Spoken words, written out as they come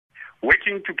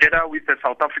Working together with the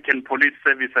South African Police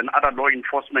Service and other law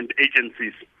enforcement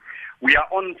agencies, we are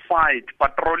on site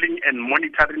patrolling and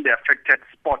monitoring the affected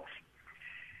spots.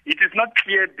 It is not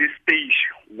clear at this stage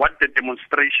what the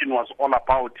demonstration was all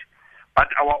about, but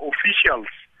our officials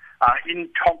are in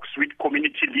talks with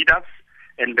community leaders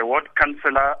and the ward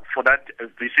councillor for that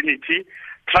vicinity,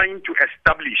 trying to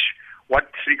establish what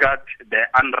triggered the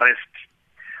unrest.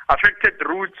 Affected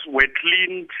routes were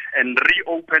cleaned and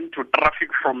reopened to traffic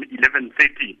from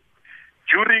 11:30.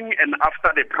 During and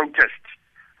after the protest,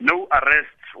 no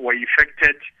arrests were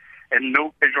effected and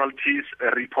no casualties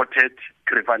reported,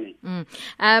 Krivani.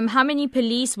 How many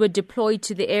police were deployed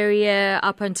to the area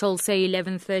up until, say,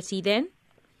 11:30 then?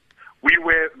 We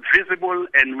were visible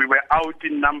and we were out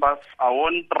in numbers. I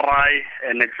won't try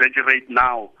and exaggerate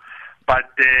now, but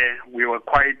we were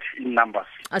quite in numbers.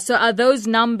 So are those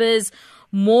numbers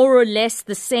more or less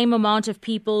the same amount of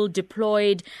people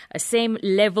deployed, a same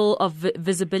level of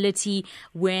visibility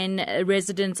when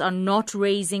residents are not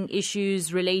raising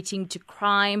issues relating to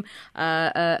crime,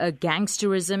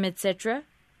 gangsterism, etc.?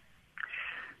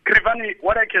 Krivani,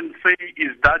 what I can say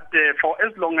is that for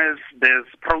as long as there's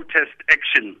protest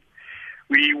action,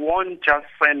 we won't just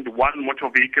send one motor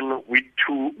vehicle with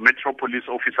 2 Metro Police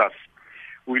officers.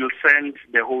 We'll send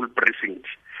the whole precinct.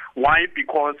 Why?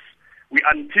 Because we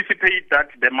anticipate that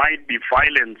there might be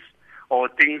violence or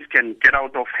things can get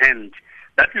out of hand.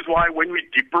 That is why when we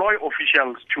deploy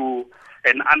officials to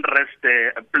an unrest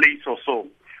place or so,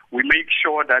 we make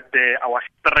sure that our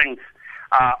strengths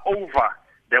are over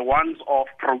the ones of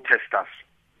protesters.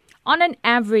 On an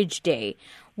average day,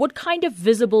 what kind of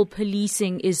visible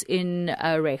policing is in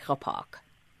Reiger Park?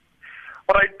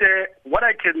 All right, what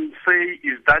I can say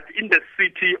is that in the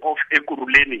city of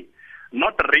Ekurhuleni,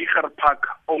 not Reiger Park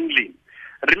only.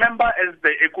 Remember, as the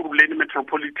Ekurhuleni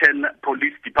Metropolitan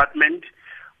Police Department,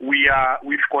 we've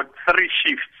got 3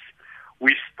 shifts.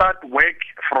 We start work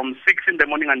from 6 in the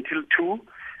morning until 2.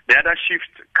 The other shifts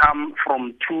come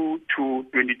from 2 to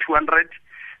 2200.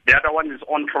 The other one is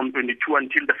on from 22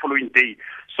 until the following day.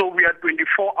 So we are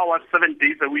 24 hours, 7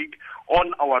 days a week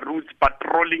on our routes,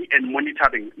 patrolling and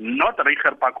monitoring. Not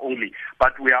Reiger Park only,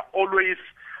 but we are always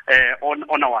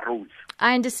on our roads.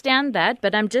 I understand that,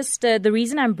 but I'm just the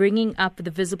reason I'm bringing up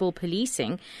the visible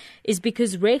policing is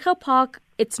because Reiger Park,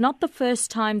 it's not the first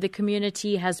time the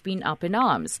community has been up in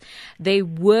arms. They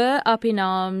were up in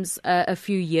arms a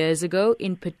few years ago,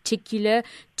 in particular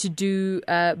to do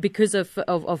because of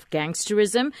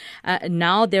gangsterism.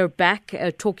 Now they're back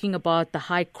talking about the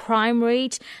high crime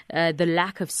rate, the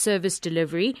lack of service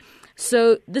delivery.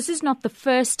 So this is not the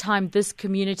first time this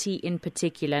community in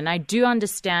particular, and I do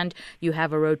understand you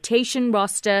have a rotation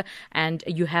roster and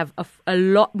you have a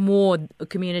lot more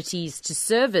communities to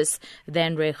service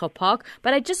than Reiger Park,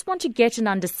 but I just want to get an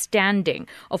understanding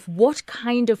of what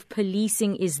kind of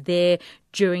policing is there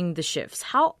during the shifts.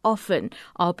 How often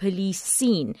are police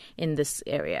seen in this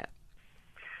area?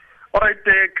 All right,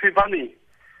 Krivani.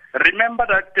 Remember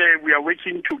that we are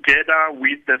working together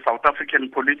with the South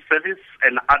African Police Service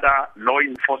and other law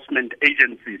enforcement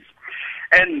agencies.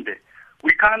 And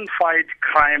we can't fight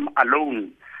crime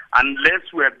alone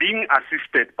unless we are being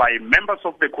assisted by members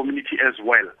of the community as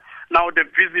well. Now, the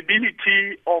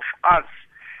visibility of us,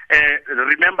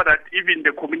 remember that even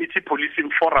the Community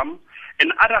Policing Forum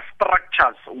and other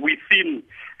structures within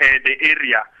the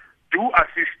area do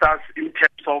assist us in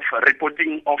terms of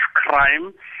reporting of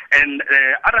crime and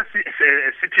other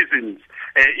citizens,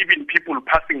 even people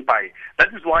passing by. That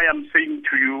is why I'm saying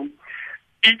to you,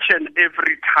 each and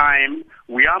every time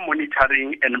we are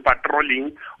monitoring and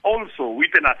patrolling, also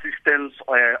with an assistance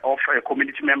of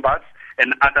community members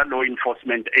and other law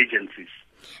enforcement agencies.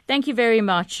 Thank you very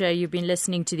much. You've been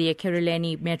listening to the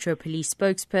Ekurhuleni Metro Police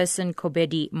spokesperson,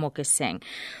 Kobedi Mokeseng.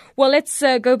 Well, let's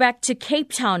go back to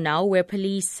Cape Town now, where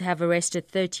police have arrested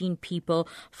 13 people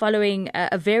following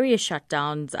various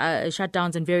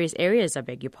shutdowns in various areas, I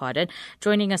beg your pardon.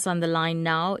 Joining us on the line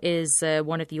now is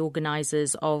one of the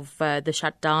organizers of the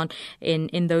shutdown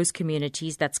in those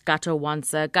communities. That's Gato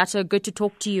Wansa. Gato, good to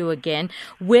talk to you again.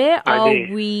 Where are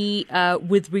we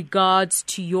with regards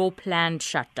to your planned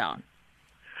shutdown?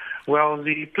 Well,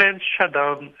 the planned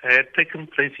shutdown had taken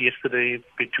place yesterday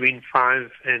between 5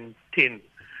 and 10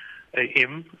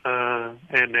 a.m.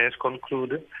 And has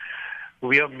concluded.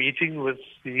 We are meeting with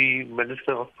the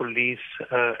Minister of Police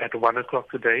at 1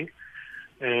 o'clock today,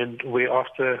 and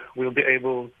thereafter we'll be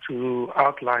able to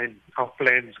outline our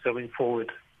plans going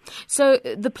forward. So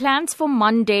the plans for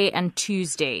Monday and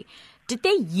Tuesday, did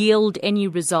they yield any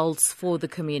results for the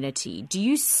community? Do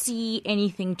you see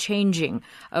anything changing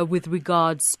with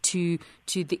regards to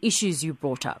the issues you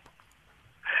brought up?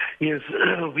 Yes,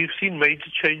 we've seen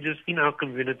major changes in our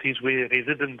communities where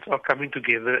residents are coming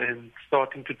together and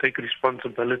starting to take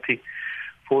responsibility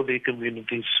for their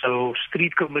communities. So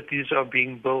street committees are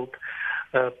being built,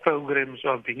 programs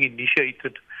are being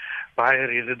initiated by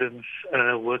residents,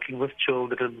 working with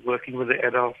children, working with the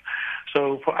adults.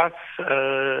 So for us,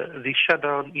 the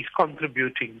shutdown is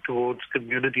contributing towards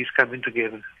communities coming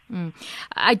together.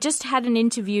 I just had an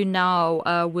interview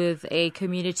now with a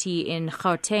community in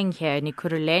Gauteng here, in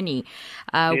Ekurhuleni,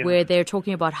 where they're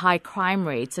talking about high crime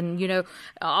rates. And, you know,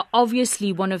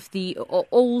 obviously one of the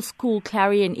old school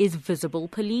clarion is visible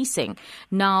policing.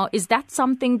 Now, is that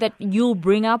something that you'll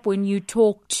bring up when you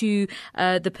talk to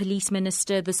the police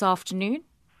minister this afternoon?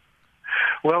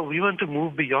 Well, we want to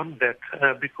move beyond that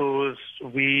because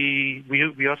we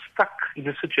are stuck in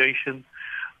a situation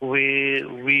where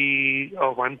we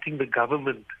are wanting the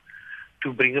government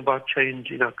to bring about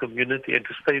change in our community and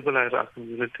to stabilize our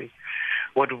community.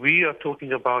 What we are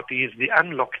talking about is the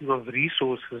unlocking of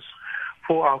resources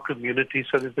for our community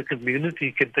so that the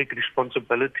community can take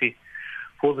responsibility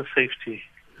for the safety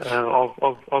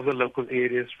of the local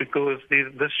areas, because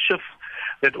this shift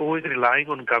that always relying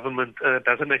on government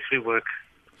doesn't actually work.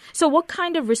 So what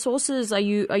kind of resources are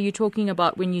you talking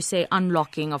about when you say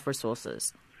unlocking of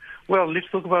resources? Well, let's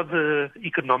talk about the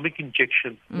economic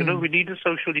injection. You know, we need a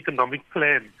social economic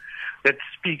plan that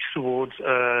speaks towards,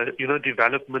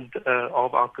 development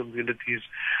of our communities,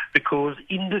 because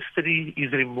industry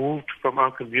is removed from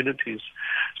our communities.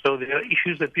 So there are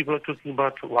issues that people are talking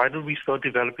about. Why don't we start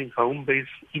developing home-based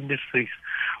industries?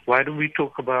 Why don't we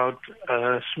talk about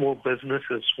small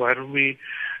businesses? Why don't we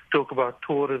talk about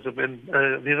tourism? And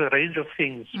there's a range of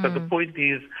things. But the point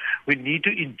is, we need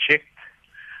to inject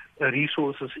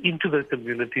resources into the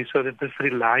community so that this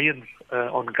reliance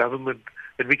on government,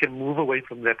 that we can move away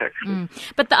from that actually.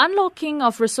 But the unlocking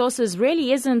of resources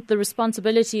really isn't the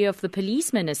responsibility of the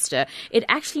police minister. It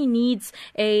actually needs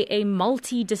a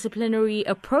multidisciplinary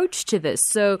approach to this.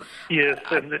 So yes,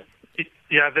 and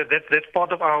that's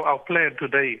part of our plan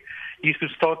today, is to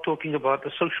start talking about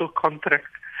the social contract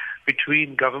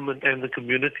between government and the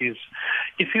communities.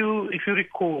 If you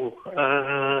recall,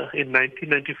 in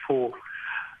 1994,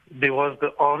 there was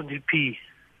the RDP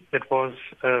that was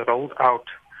rolled out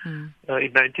in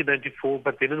 1994,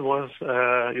 but then it was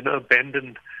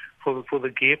abandoned for the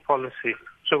gay policy.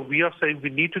 So we are saying we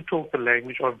need to talk the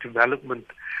language of development,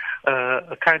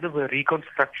 a kind of a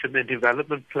reconstruction and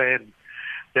development plan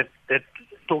that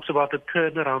talks about a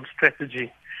turnaround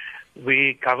strategy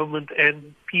where government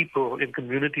and people and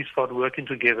communities start working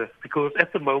together. Because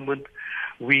at the moment,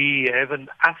 we have an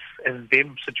us and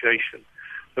them situation.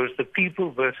 So it's the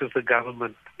people versus the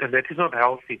government, and that is not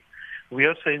healthy. We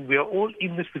are saying we are all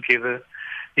in this together.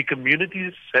 The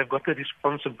communities have got a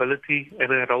responsibility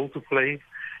and a role to play,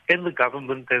 and the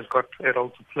government has got a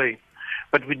role to play.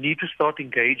 But we need to start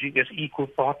engaging as equal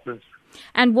partners.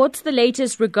 And what's the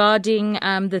latest regarding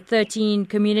the 13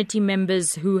 community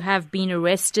members who have been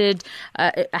arrested?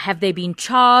 Have they been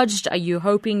charged? Are you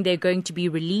hoping they're going to be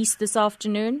released this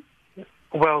afternoon?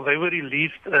 Well, they were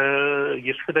released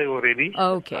yesterday already.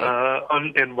 Okay.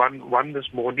 And one this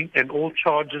morning, and all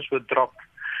charges were dropped.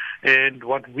 And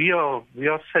what we are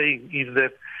saying is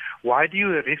that, why do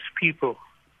you arrest people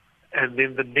and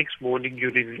then the next morning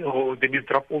then you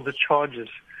drop all the charges?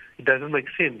 It doesn't make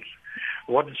sense.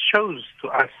 What it shows to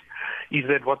us is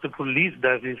that what the police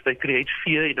does is they create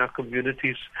fear in our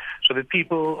communities, so that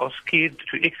people are scared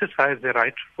to exercise their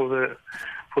right for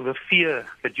the fear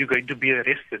that you're going to be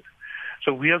arrested.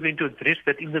 So we are going to address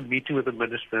that in the meeting with the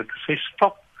minister to say,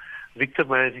 stop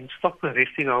victimizing, stop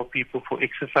arresting our people for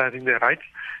exercising their rights,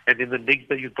 and then the next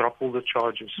day you drop all the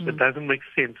charges. It doesn't make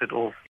sense at all.